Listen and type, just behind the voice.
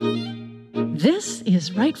This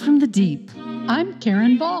is Right from the Deep. I'm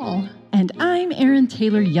Karen Ball. And I'm Erin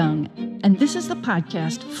Taylor Young. And this is the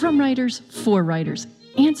podcast from writers for writers,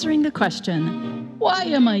 answering the question, why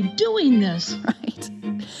am I doing this? Right.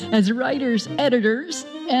 As writers, editors,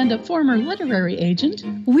 and a former literary agent,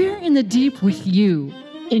 we're in the deep with you,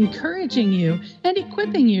 encouraging you and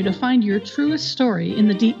equipping you to find your truest story in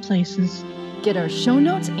the deep places. Get our show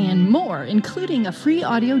notes and more, including a free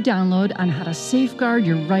audio download on how to safeguard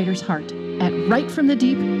your writer's heart at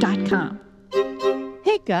rightfromthedeep.com.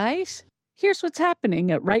 Hey guys, here's what's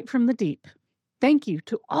happening at Right from the Deep. Thank you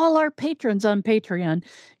to all our patrons on Patreon.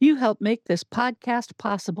 You help make this podcast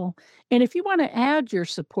possible. And if you want to add your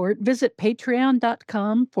support, visit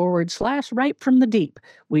patreon.com/Right from the Deep.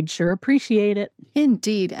 We'd sure appreciate it.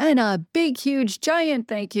 Indeed. And a big, huge, giant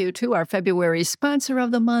thank you to our February sponsor of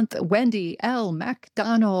the month, Wendy L.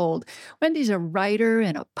 MacDonald. Wendy's a writer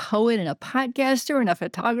and a poet and a podcaster and a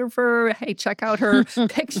photographer. Hey, check out her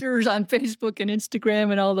pictures on Facebook and Instagram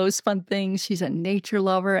and all those fun things. She's a nature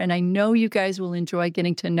lover, and I know you guys will enjoy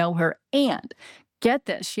getting to know her. And get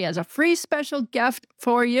this, she has a free special gift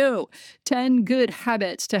for you. 10 good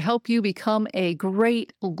habits to help you become a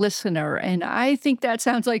great listener. And I think that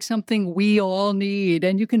sounds like something we all need.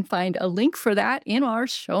 And you can find a link for that in our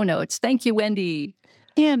show notes. Thank you, Wendy.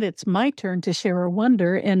 And it's my turn to share a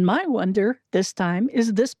wonder. And my wonder this time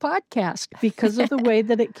is this podcast because of the way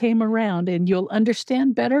that it came around. And you'll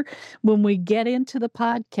understand better when we get into the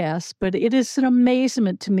podcast. But it is an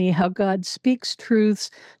amazement to me how God speaks truths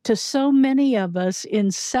to so many of us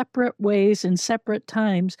in separate ways, in separate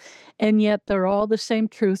times. And yet they're all the same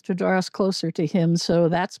truth to draw us closer to Him. So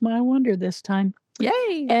that's my wonder this time.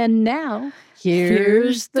 Yay! And now,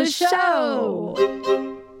 here's the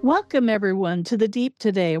show. Welcome, everyone, to The Deep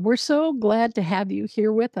today. We're so glad to have you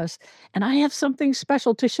here with us, and I have something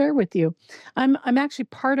special to share with you. I'm actually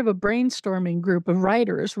part of a brainstorming group of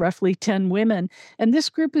writers, roughly 10 women, and this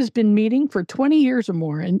group has been meeting for 20 years or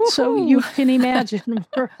more, and so you can imagine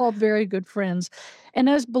we're all very good friends. And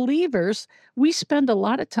as believers, we spend a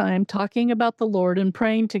lot of time talking about the Lord and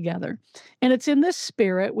praying together. And it's in this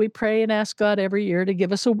spirit we pray and ask God every year to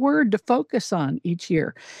give us a word to focus on each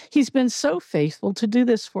year. He's been so faithful to do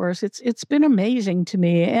this for us. It's been amazing to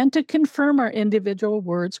me, and to confirm our individual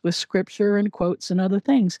words with scripture and quotes and other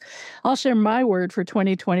things. I'll share my word for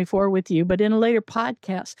 2024 with you, but in a later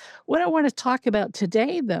podcast. What I want to talk about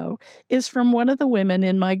today, though, is from one of the women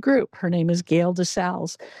in my group. Her name is Gail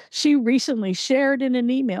DeSalles. She recently shared in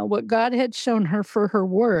an email what God had shown her for her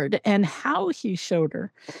word and how He showed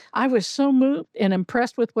her. I was so moved and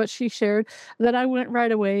impressed with what she shared that I went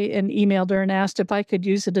right away and emailed her and asked if I could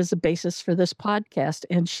use it as a basis for this podcast,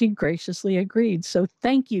 and she graciously agreed. So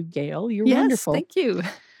thank you, Gail. You're wonderful. Yes, thank you.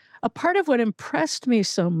 A part of what impressed me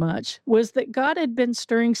so much was that God had been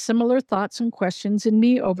stirring similar thoughts and questions in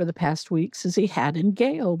me over the past weeks as He had in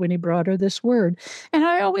Gail when He brought her this word. And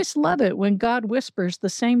I always love it when God whispers the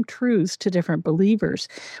same truths to different believers.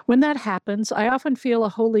 When that happens, I often feel a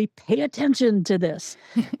holy pay attention to this,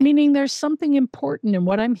 meaning there's something important in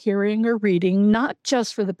what I'm hearing or reading, not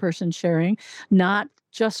just for the person sharing, not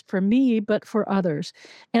just for me, but for others.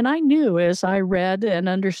 And I knew as I read and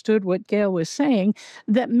understood what Gail was saying,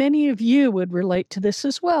 that many of you would relate to this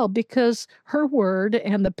as well, because her word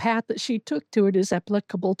and the path that she took to it is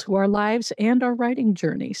applicable to our lives and our writing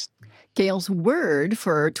journeys. Gail's word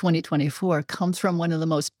for 2024 comes from one of the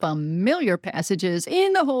most familiar passages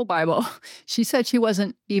in the whole Bible. She said she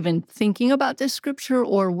wasn't even thinking about this scripture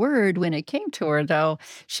or word when it came to her, though.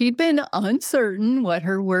 She'd been uncertain what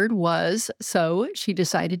her word was, so she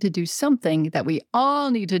decided to do something that we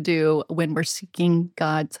all need to do when we're seeking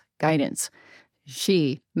God's guidance.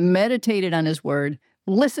 She meditated on His word,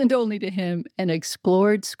 listened only to Him, and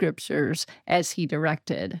explored scriptures as He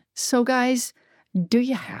directed. So, guys, do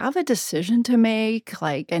you have a decision to make,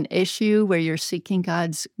 like an issue where you're seeking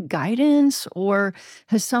God's guidance? Or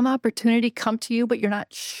has some opportunity come to you, but you're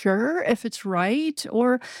not sure if it's right?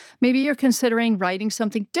 Or maybe you're considering writing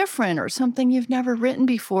something different or something you've never written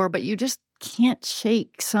before, but you just can't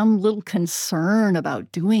shake some little concern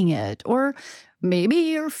about doing it. Or maybe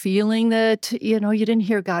you're feeling that, you didn't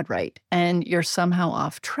hear God right and you're somehow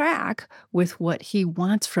off track with what He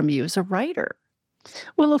wants from you as a writer.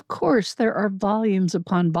 Well, of course, there are volumes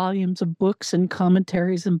upon volumes of books and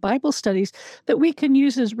commentaries and Bible studies that we can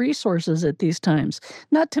use as resources at these times,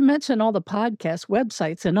 not to mention all the podcast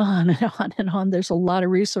websites and on and on and on. There's a lot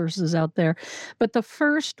of resources out there. But the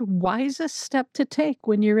first wisest step to take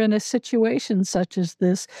when you're in a situation such as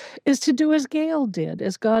this is to do as Gail did,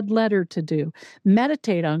 as God led her to do.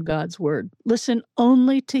 Meditate on God's word, listen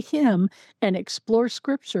only to Him, and explore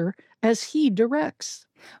Scripture as He directs.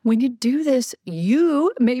 When you do this,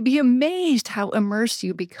 you may be amazed how immersed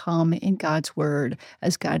you become in God's word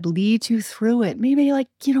as God leads you through it. Maybe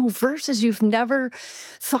verses you've never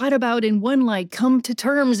thought about in one light come to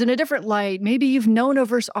terms in a different light. Maybe you've known a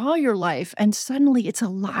verse all your life and suddenly it's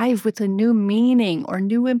alive with a new meaning or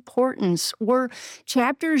new importance, or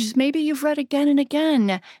chapters maybe you've read again and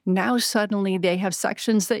again. Now suddenly they have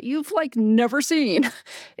sections that you've never seen.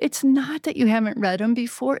 It's not that you haven't read them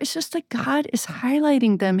before. It's just that God is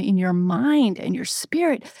highlighting them in your mind and your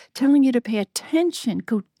spirit, telling you to pay attention,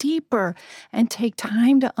 go deeper, and take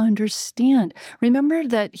time to understand. Remember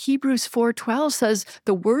that Hebrews 4:12 says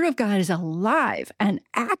the word of God is alive and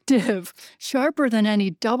active, sharper than any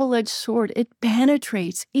double-edged sword. It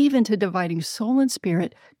penetrates even to dividing soul and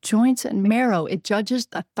spirit, joints and marrow. It judges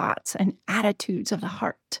the thoughts and attitudes of the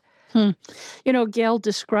heart. Gail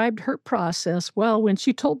described her process well when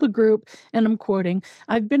she told the group, and I'm quoting,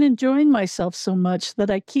 "I've been enjoying myself so much that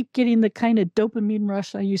I keep getting the kind of dopamine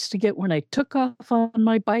rush I used to get when I took off on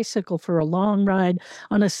my bicycle for a long ride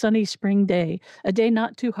on a sunny spring day, a day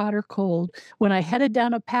not too hot or cold, when I headed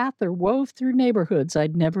down a path or wove through neighborhoods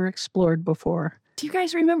I'd never explored before." Do you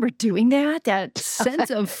guys remember doing that? That sense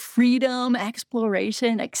of freedom,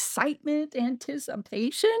 exploration, excitement,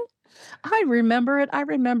 anticipation? I remember it. I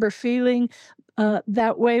remember feeling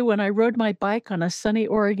that way when I rode my bike on a sunny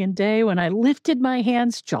Oregon day, when I lifted my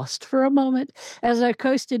hands just for a moment as I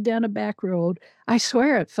coasted down a back road. I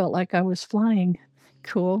swear it felt like I was flying.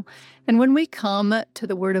 Cool. And when we come to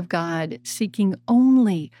the Word of God, seeking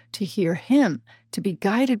only to hear Him, to be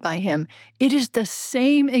guided by Him, it is the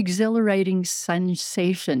same exhilarating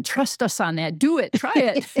sensation. Trust us on that. Do it. Try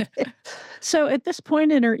it. So at this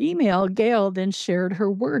point in her email, Gail then shared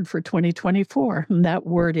her word for 2024. And that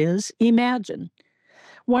word is imagine.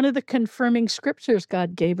 One of the confirming scriptures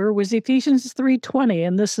God gave her was Ephesians 3:20,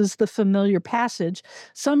 and this is the familiar passage.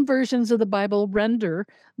 Some versions of the Bible render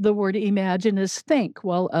the word imagine as think,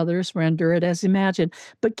 while others render it as imagine.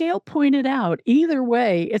 But Gail pointed out, either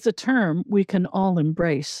way, it's a term we can all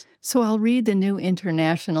embrace. So I'll read the New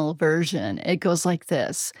International Version. It goes like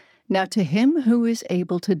this. Now to Him who is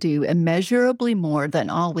able to do immeasurably more than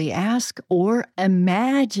all we ask or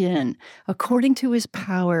imagine, according to His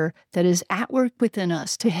power that is at work within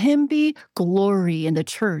us, to Him be glory in the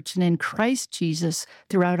church and in Christ Jesus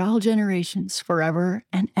throughout all generations, forever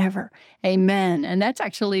and ever. Amen. And that's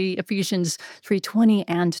actually Ephesians 3:20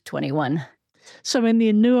 and 21. So in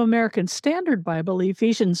the New American Standard Bible,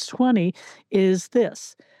 Ephesians 20 is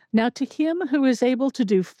this. Now to Him who is able to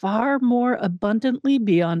do far more abundantly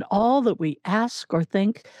beyond all that we ask or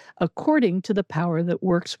think, according to the power that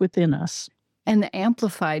works within us. And the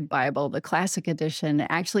Amplified Bible, the Classic Edition,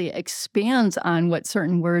 actually expands on what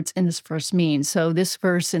certain words in this verse mean. So this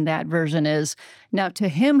verse in that version is, now to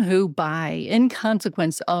Him who, in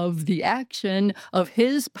consequence of the action of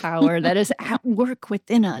His power that is at work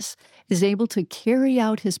within us, is able to carry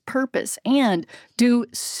out His purpose and do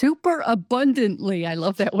super abundantly, I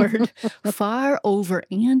love that word, far over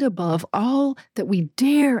and above all that we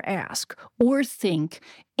dare ask or think,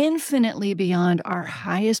 infinitely beyond our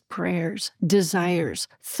highest prayers, desires,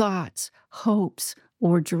 thoughts, hopes,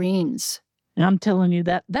 or dreams. And I'm telling you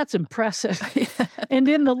that's impressive. And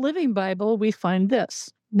in the Living Bible, we find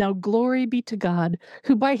this. Now glory be to God,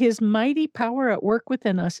 who by His mighty power at work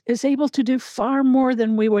within us is able to do far more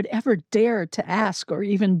than we would ever dare to ask or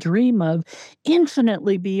even dream of,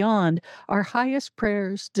 infinitely beyond our highest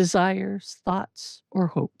prayers, desires, thoughts, or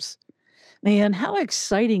hopes. Man, how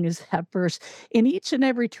exciting is that verse? In each and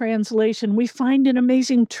every translation, we find an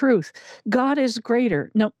amazing truth. God is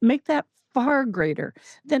greater. Now, make that far greater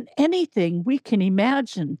than anything we can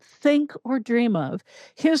imagine, think, or dream of.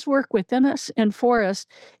 His work within us and for us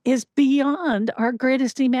is beyond our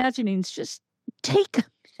greatest imaginings. Just take a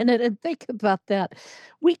minute and think about that.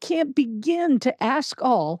 We can't begin to ask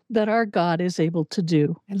all that our God is able to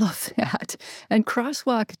do. I love that. And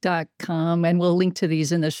crosswalk.com, and we'll link to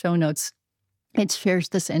these in the show notes, it shares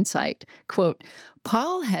this insight. Quote,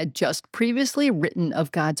 Paul had just previously written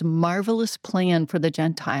of God's marvelous plan for the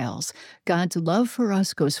Gentiles. God's love for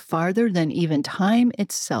us goes farther than even time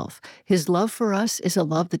itself. His love for us is a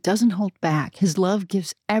love that doesn't hold back. His love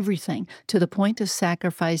gives everything to the point of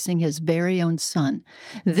sacrificing His very own Son.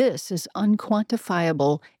 This is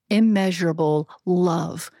unquantifiable, immeasurable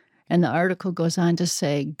love. And the article goes on to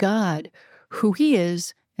say, God, who He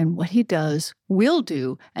is, and what He does, will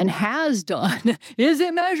do, and has done is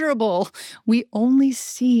immeasurable. We only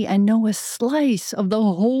see and know a slice of the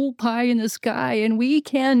whole pie in the sky, and we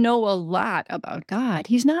can know a lot about God.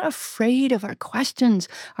 He's not afraid of our questions,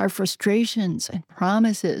 our frustrations, and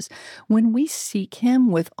promises. When we seek Him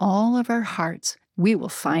with all of our hearts, we will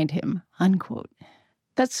find him, unquote.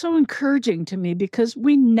 That's so encouraging to me because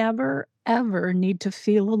we never, ever need to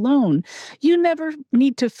feel alone. You never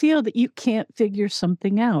need to feel that you can't figure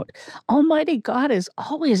something out. Almighty God is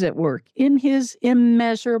always at work in his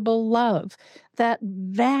immeasurable love, that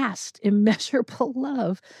vast, immeasurable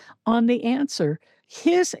love on the answer,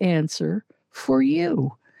 his answer for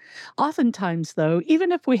you. Oftentimes, though,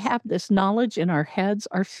 even if we have this knowledge in our heads,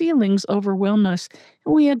 our feelings overwhelm us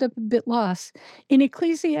and we end up a bit lost. In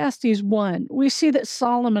Ecclesiastes 1, we see that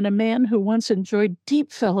Solomon, a man who once enjoyed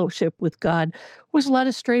deep fellowship with God, was led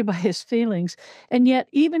astray by his feelings. And yet,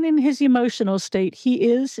 even in his emotional state,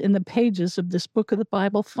 he is, in the pages of this book of the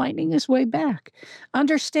Bible, finding his way back,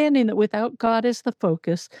 understanding that without God as the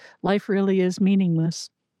focus, life really is meaningless.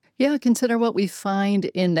 Yeah, consider what we find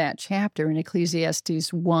in that chapter in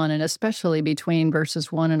Ecclesiastes 1, and especially between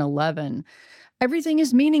verses 1 and 11. Everything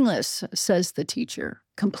is meaningless, says the teacher,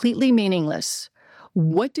 completely meaningless.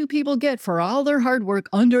 What do people get for all their hard work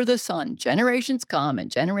under the sun? Generations come and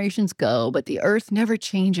generations go, but the earth never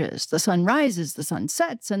changes. The sun rises, the sun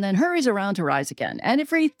sets, and then hurries around to rise again. And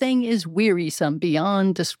everything is wearisome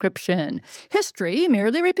beyond description. History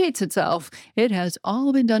merely repeats itself. It has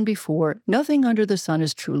all been done before. Nothing under the sun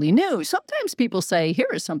is truly new. Sometimes people say, here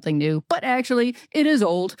is something new, but actually it is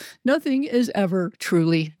old. Nothing is ever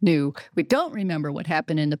truly new. We don't remember what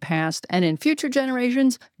happened in the past, and in future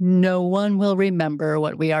generations, no one will remember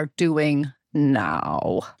what we are doing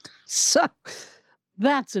now. So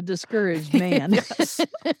that's a discouraged man. Yes.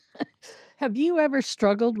 Have you ever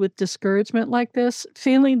struggled with discouragement like this,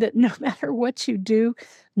 feeling that no matter what you do,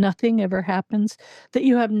 nothing ever happens, that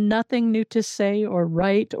you have nothing new to say or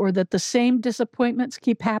write, or that the same disappointments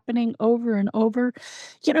keep happening over and over?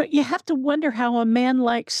 You know, you have to wonder how a man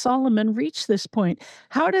like Solomon reached this point.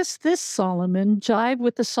 How does this Solomon jive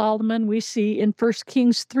with the Solomon we see in 1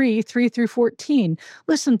 Kings 3:3-14?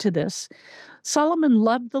 Listen to this. Solomon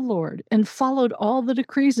loved the Lord and followed all the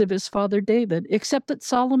decrees of his father David, except that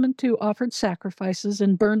Solomon too offered sacrifices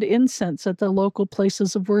and burned incense at the local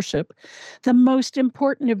places of worship. The most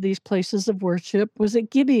important of these places of worship was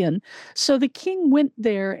at Gibeon. So the king went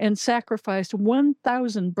there and sacrificed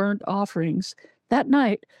 1,000 burnt offerings. That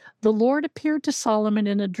night, the Lord appeared to Solomon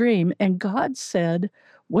in a dream, and God said,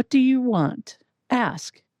 "What do you want?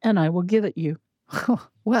 Ask, and I will give it you."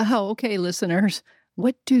 Wow, okay, listeners.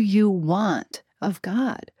 What do you want of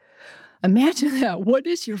God? Imagine that. What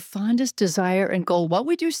is your fondest desire and goal? What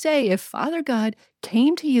would you say if Father God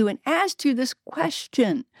came to you and asked you this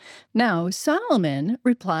question? Now, Solomon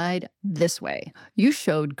replied this way: "You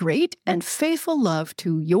showed great and faithful love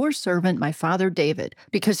to your servant, my father David,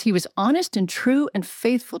 because he was honest and true and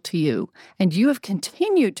faithful to you. And you have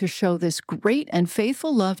continued to show this great and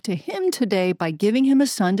faithful love to him today by giving him a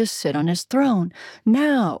son to sit on his throne.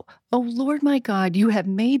 Now, O Lord my God, you have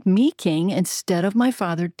made me king instead of my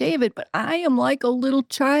father David, but I am like a little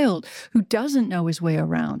child who doesn't know his way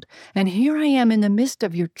around. And here I am in the midst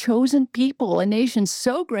of your chosen people, a nation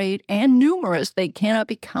so great and numerous they cannot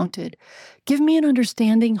be counted. Give me an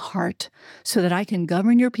understanding heart so that I can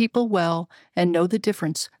govern your people well and know the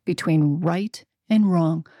difference between right and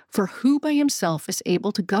wrong. For who by himself is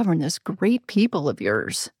able to govern this great people of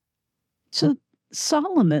yours?" So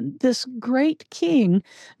Solomon, this great king,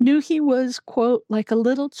 knew he was, quote, like a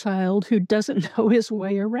little child who doesn't know his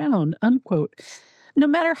way around, unquote. No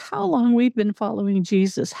matter how long we've been following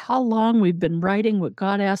Jesus, how long we've been writing what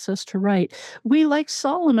God asks us to write, we, like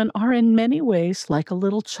Solomon, are in many ways like a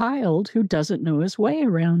little child who doesn't know his way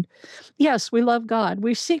around. Yes, we love God.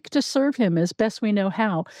 We seek to serve him as best we know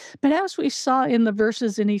how. But as we saw in the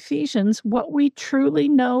verses in Ephesians, what we truly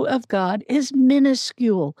know of God is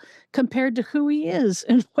minuscule compared to who he is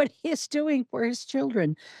and what he is doing for his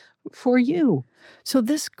children, for you. So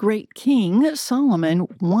this great king, Solomon,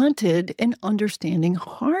 wanted an understanding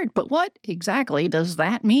heart. But what exactly does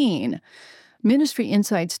that mean?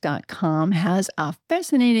 MinistryInsights.com has a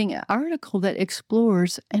fascinating article that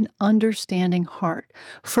explores an understanding heart.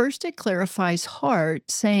 First, it clarifies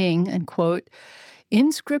heart, saying, and quote,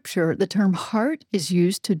 "In Scripture, the term heart is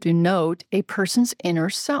used to denote a person's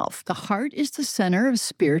inner self. The heart is the center of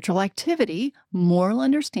spiritual activity, moral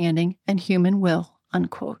understanding, and human will,"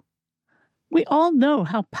 unquote. We all know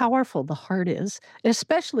how powerful the heart is,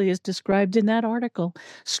 especially as described in that article.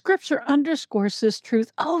 Scripture underscores this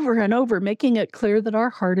truth over and over, making it clear that our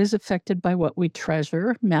heart is affected by what we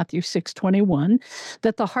treasure, Matthew 6:21,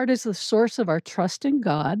 that the heart is the source of our trust in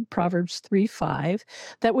God, Proverbs 3:5,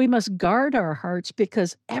 that we must guard our hearts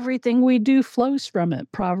because everything we do flows from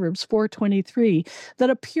it, Proverbs 4:23, that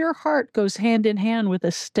a pure heart goes hand in hand with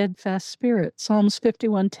a steadfast spirit, Psalms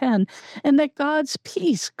 51:10, and that God's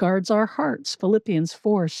peace guards our hearts, hearts, Philippians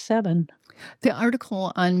 4:7. The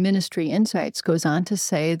article on Ministry Insights goes on to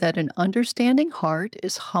say that an understanding heart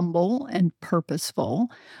is humble and purposeful.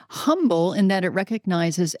 Humble in that it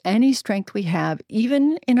recognizes any strength we have,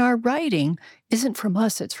 even in our writing, isn't from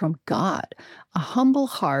us, it's from God. A humble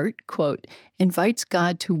heart, quote, invites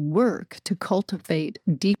God to work to cultivate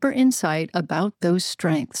deeper insight about those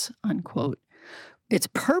strengths, unquote. It's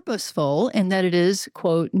purposeful in that it is,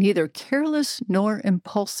 quote, neither careless nor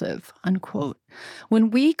impulsive, unquote.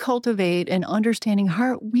 When we cultivate an understanding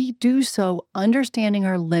heart, we do so understanding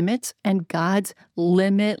our limits and God's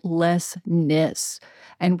limitlessness.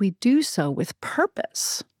 And we do so with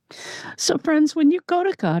purpose. So, friends, when you go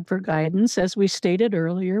to God for guidance, as we stated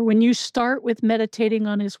earlier, when you start with meditating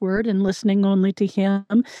on His Word and listening only to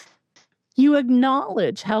Him, you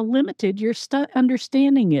acknowledge how limited your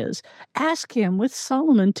understanding is. Ask Him with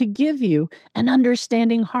Solomon to give you an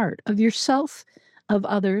understanding heart of yourself, of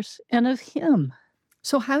others, and of Him.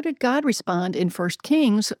 So how did God respond in 1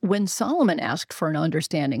 Kings when Solomon asked for an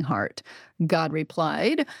understanding heart? God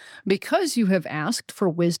replied, because you have asked for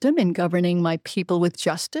wisdom in governing my people with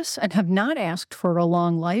justice and have not asked for a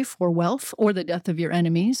long life or wealth or the death of your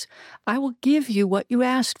enemies, I will give you what you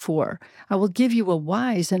asked for. I will give you a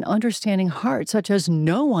wise and understanding heart such as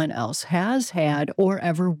no one else has had or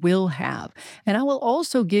ever will have. And I will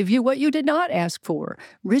also give you what you did not ask for,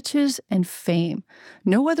 riches and fame.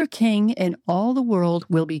 No other king in all the world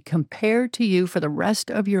will be compared to you for the rest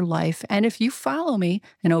of your life. And if you follow me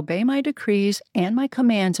and obey my decrees and my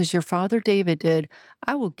commands as your father David did,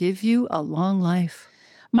 I will give you a long life.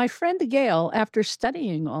 My friend Gail, after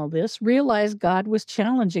studying all this, realized God was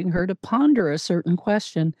challenging her to ponder a certain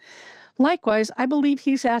question. Likewise, I believe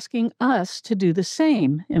He's asking us to do the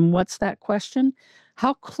same. And what's that question?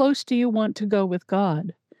 How close do you want to go with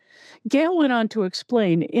God? Gail went on to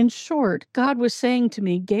explain, in short, God was saying to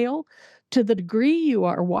me, Gail, to the degree you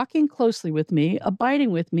are walking closely with me,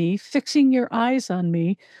 abiding with me, fixing your eyes on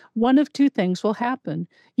me, one of two things will happen.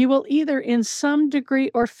 You will either in some degree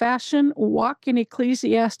or fashion walk in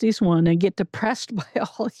Ecclesiastes 1 and get depressed by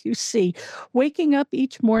all you see, waking up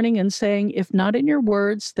each morning and saying, if not in your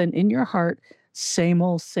words, then in your heart, same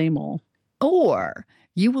old, same old. Or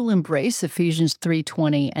you will embrace Ephesians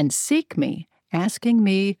 3:20 and seek me, asking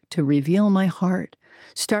me to reveal my heart.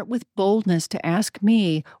 Start with boldness to ask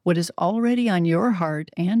me what is already on your heart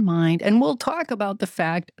and mind, and we'll talk about the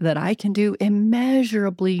fact that I can do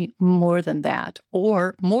immeasurably more than that,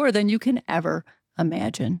 or more than you can ever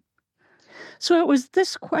imagine. So it was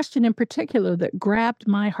this question in particular that grabbed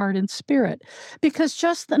my heart and spirit, because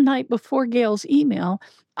just the night before Gail's email,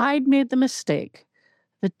 I'd made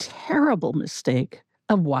the terrible mistake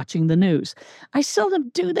of watching the news. I seldom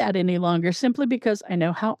do that any longer simply because I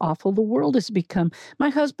know how awful the world has become. My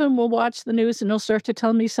husband will watch the news and he'll start to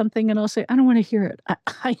tell me something and I'll say, I don't want to hear it.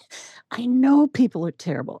 I know people are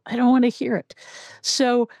terrible. I don't want to hear it.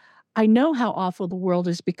 So I know how awful the world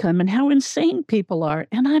has become and how insane people are,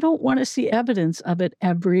 and I don't want to see evidence of it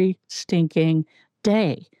every stinking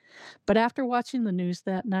day. But after watching the news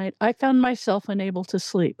that night, I found myself unable to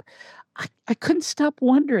sleep. I couldn't stop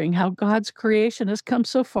wondering how God's creation has come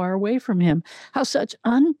so far away from Him, how such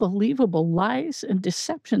unbelievable lies and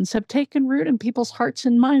deceptions have taken root in people's hearts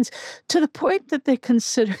and minds to the point that they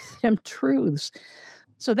consider them truths.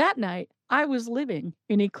 So that night, I was living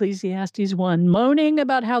in Ecclesiastes 1, moaning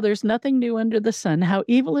about how there's nothing new under the sun, how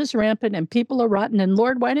evil is rampant and people are rotten, and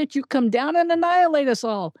Lord, why don't you come down and annihilate us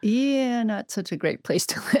all? Yeah, not such a great place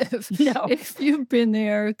to live. No. If you've been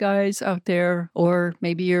there, guys out there, or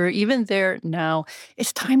maybe you're even there now,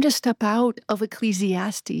 it's time to step out of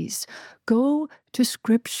Ecclesiastes. Go to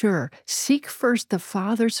Scripture. Seek first the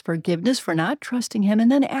Father's forgiveness for not trusting Him, and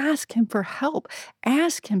then ask Him for help.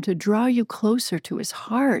 Ask Him to draw you closer to His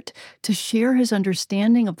heart, to share His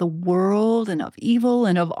understanding of the world and of evil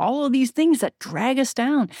and of all of these things that drag us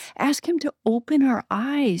down. Ask Him to open our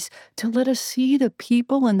eyes, to let us see the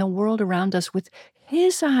people and the world around us with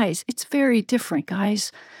His eyes. It's very different,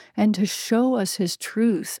 guys. And to show us His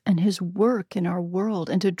truth and His work in our world,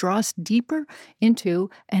 and to draw us deeper into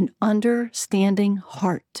an understanding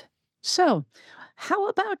heart. So, how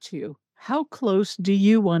about you? How close do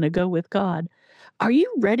you want to go with God? Are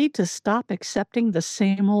you ready to stop accepting the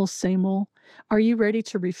same old, same old? Are you ready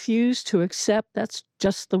to refuse to accept that's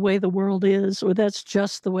just the way the world is, or that's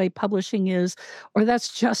just the way publishing is, or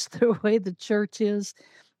that's just the way the church is?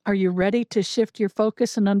 Are you ready to shift your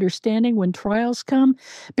focus and understanding when trials come?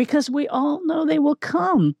 Because we all know they will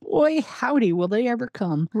come. Boy, howdy, will they ever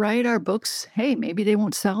come. Right, our books, hey, maybe they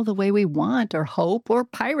won't sell the way we want or hope, or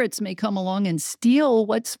pirates may come along and steal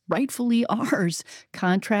what's rightfully ours.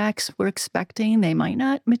 Contracts we're expecting, they might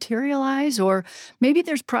not materialize, or maybe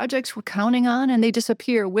there's projects we're counting on and they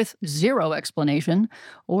disappear with zero explanation,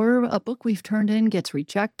 or a book we've turned in gets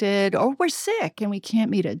rejected, or we're sick and we can't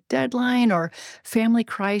meet a deadline, or family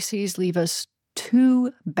crises leave us too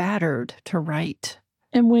battered to write.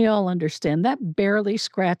 And we all understand that barely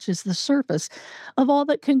scratches the surface of all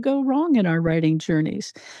that can go wrong in our writing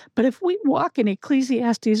journeys. But if we walk in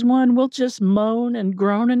Ecclesiastes 1, we'll just moan and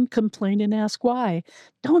groan and complain and ask why.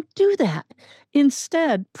 Don't do that.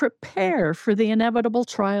 Instead, prepare for the inevitable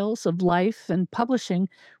trials of life and publishing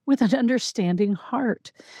with an understanding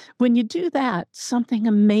heart. When you do that, something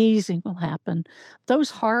amazing will happen. Those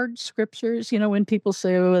hard scriptures, when people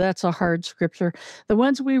say, oh, that's a hard scripture, the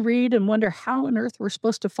ones we read and wonder how on earth we're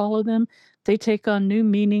supposed to follow them, they take on new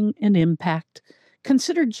meaning and impact.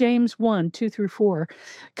 Consider James 1, 2 through 4.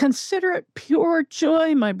 Consider it pure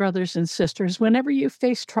joy, my brothers and sisters, whenever you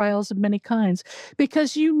face trials of many kinds,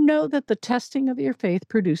 because you know that the testing of your faith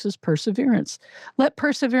produces perseverance. Let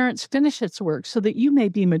perseverance finish its work so that you may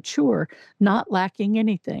be mature, not lacking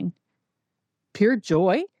anything. Pure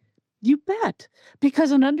joy? You bet, because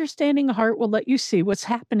an understanding heart will let you see what's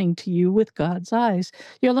happening to you with God's eyes.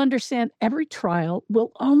 You'll understand every trial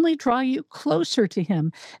will only draw you closer to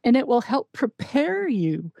Him, and it will help prepare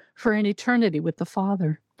you for an eternity with the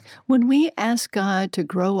Father. When we ask God to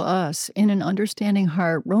grow us in an understanding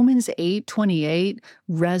heart, Romans 8:28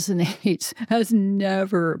 resonates as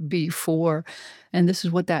never before. And this is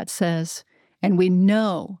what that says. And we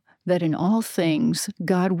know that in all things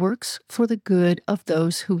God works for the good of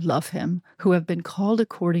those who love Him, who have been called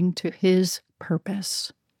according to His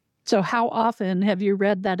purpose. So how often have you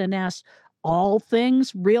read that and asked, all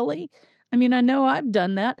things, really? I mean, I know I've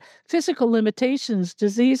done that. Physical limitations,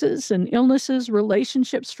 diseases and illnesses,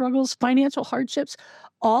 relationship struggles, financial hardships,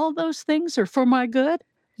 all those things are for my good?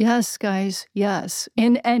 Yes, guys, yes.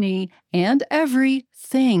 In any and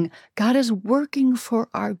everything, God is working for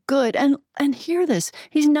our good. And hear this,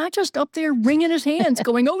 He's not just up there wringing His hands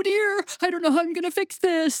going, oh dear, I don't know how I'm going to fix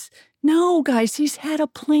this. No, guys, He's had a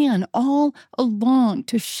plan all along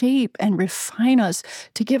to shape and refine us,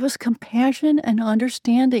 to give us compassion and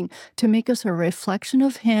understanding, to make us a reflection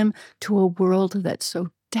of Him to a world that so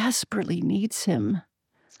desperately needs Him.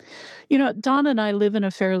 Don and I live in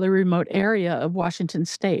a fairly remote area of Washington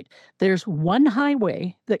State. There's one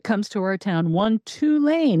highway that comes to our town, one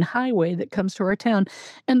 2-lane highway that comes to our town.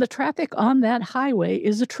 And the traffic on that highway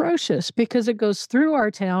is atrocious because it goes through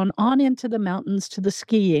our town on into the mountains to the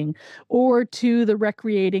skiing or to the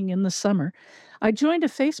recreating in the summer. I joined a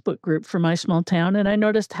Facebook group for my small town, and I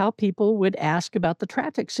noticed how people would ask about the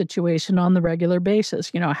traffic situation on the regular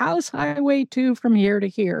basis. How's Highway 2 from here to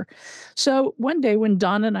here? So one day when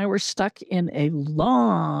Don and I were stuck in a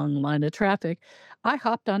long line of traffic, I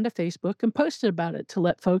hopped onto Facebook and posted about it to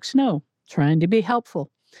let folks know, trying to be helpful.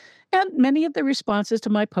 And many of the responses to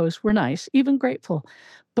my posts were nice, even grateful.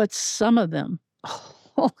 But some of them,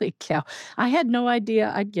 holy cow, I had no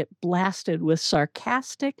idea I'd get blasted with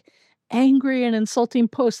sarcastic, angry and insulting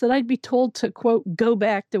posts that I'd be told to, quote, go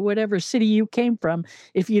back to whatever city you came from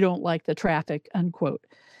if you don't like the traffic, unquote.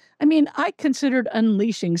 I mean, I considered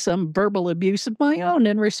unleashing some verbal abuse of my own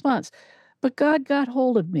in response, but God got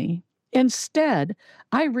hold of me. Instead,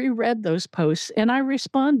 I reread those posts and I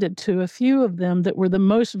responded to a few of them that were the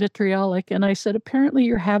most vitriolic, and I said, apparently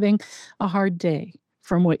you're having a hard day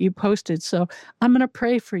from what you posted. So I'm going to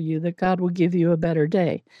pray for you that God will give you a better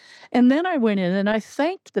day. And then I went in and I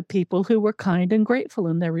thanked the people who were kind and grateful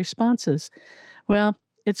in their responses. Well,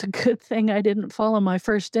 it's a good thing I didn't follow my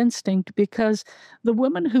first instinct, because the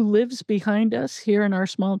woman who lives behind us here in our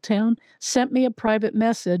small town sent me a private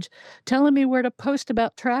message telling me where to post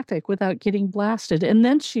about traffic without getting blasted. And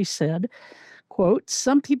then she said, quote,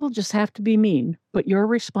 some people just have to be mean, but your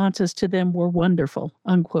responses to them were wonderful,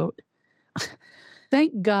 unquote.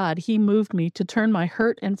 Thank God He moved me to turn my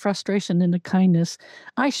hurt and frustration into kindness.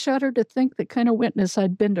 I shudder to think the kind of witness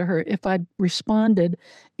I'd been to her if I'd responded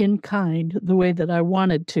in kind the way that I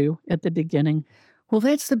wanted to at the beginning. Well,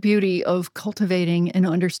 that's the beauty of cultivating an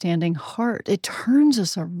understanding heart. It turns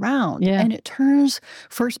us around, and it turns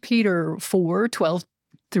 1 Peter 4:12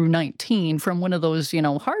 through 19 from one of those,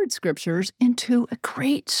 hard scriptures into a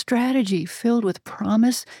great strategy filled with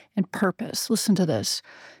promise and purpose. Listen to this.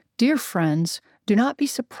 Dear friends, do not be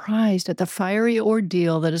surprised at the fiery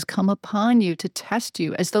ordeal that has come upon you to test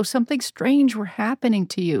you, as though something strange were happening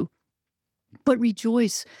to you. But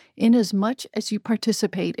rejoice inasmuch as you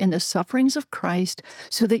participate in the sufferings of Christ,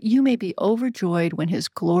 so that you may be overjoyed when his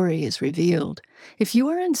glory is revealed. If you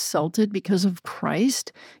are insulted because of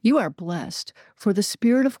Christ, you are blessed, for the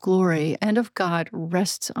Spirit of glory and of God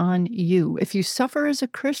rests on you. If you suffer as a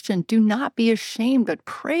Christian, do not be ashamed, but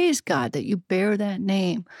praise God that you bear that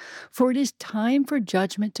name. For it is time for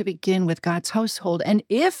judgment to begin with God's household, and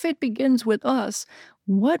if it begins with us,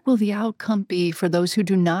 what will the outcome be for those who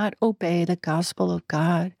do not obey the gospel of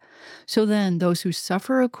God? So then, those who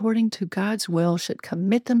suffer according to God's will should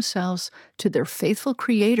commit themselves to their faithful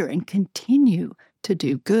Creator and continue to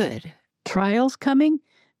do good. Trials coming?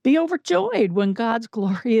 Be overjoyed when God's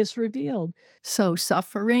glory is revealed. So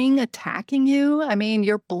suffering attacking you?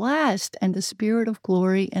 You're blessed, and the Spirit of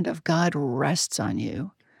glory and of God rests on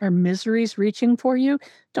you. Are miseries reaching for you?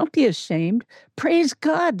 Don't be ashamed. Praise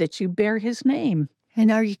God that you bear his name. And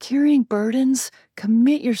are you carrying burdens?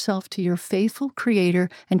 Commit yourself to your faithful Creator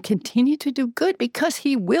and continue to do good, because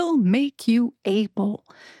he will make you able.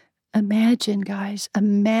 Imagine, guys,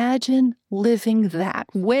 imagine living that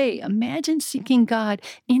way. Imagine seeking God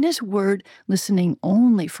in his word, listening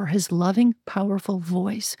only for his loving, powerful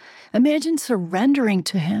voice. Imagine surrendering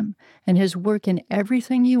to him and his work in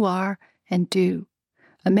everything you are and do.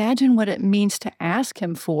 Imagine what it means to ask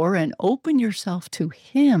him for and open yourself to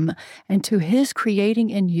him and to his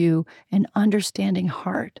creating in you an understanding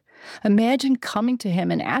heart. Imagine coming to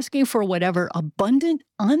him and asking for whatever abundant,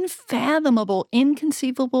 unfathomable,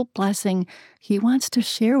 inconceivable blessing he wants to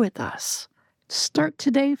share with us. Start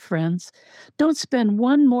today, friends. Don't spend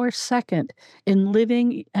one more second in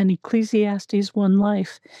living an Ecclesiastes 1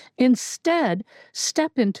 life. Instead,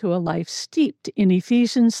 step into a life steeped in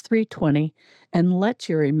Ephesians 3:20 and let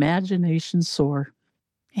your imagination soar.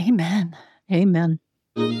 Amen. Amen.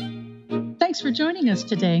 Thanks for joining us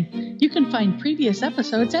today. You can find previous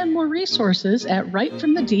episodes and more resources at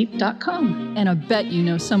rightfromthedeep.com. And I bet you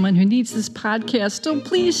know someone who needs this podcast, so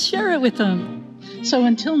please share it with them. So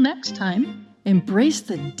until next time, embrace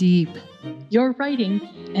the deep. Your writing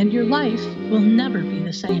and your life will never be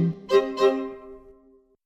the same.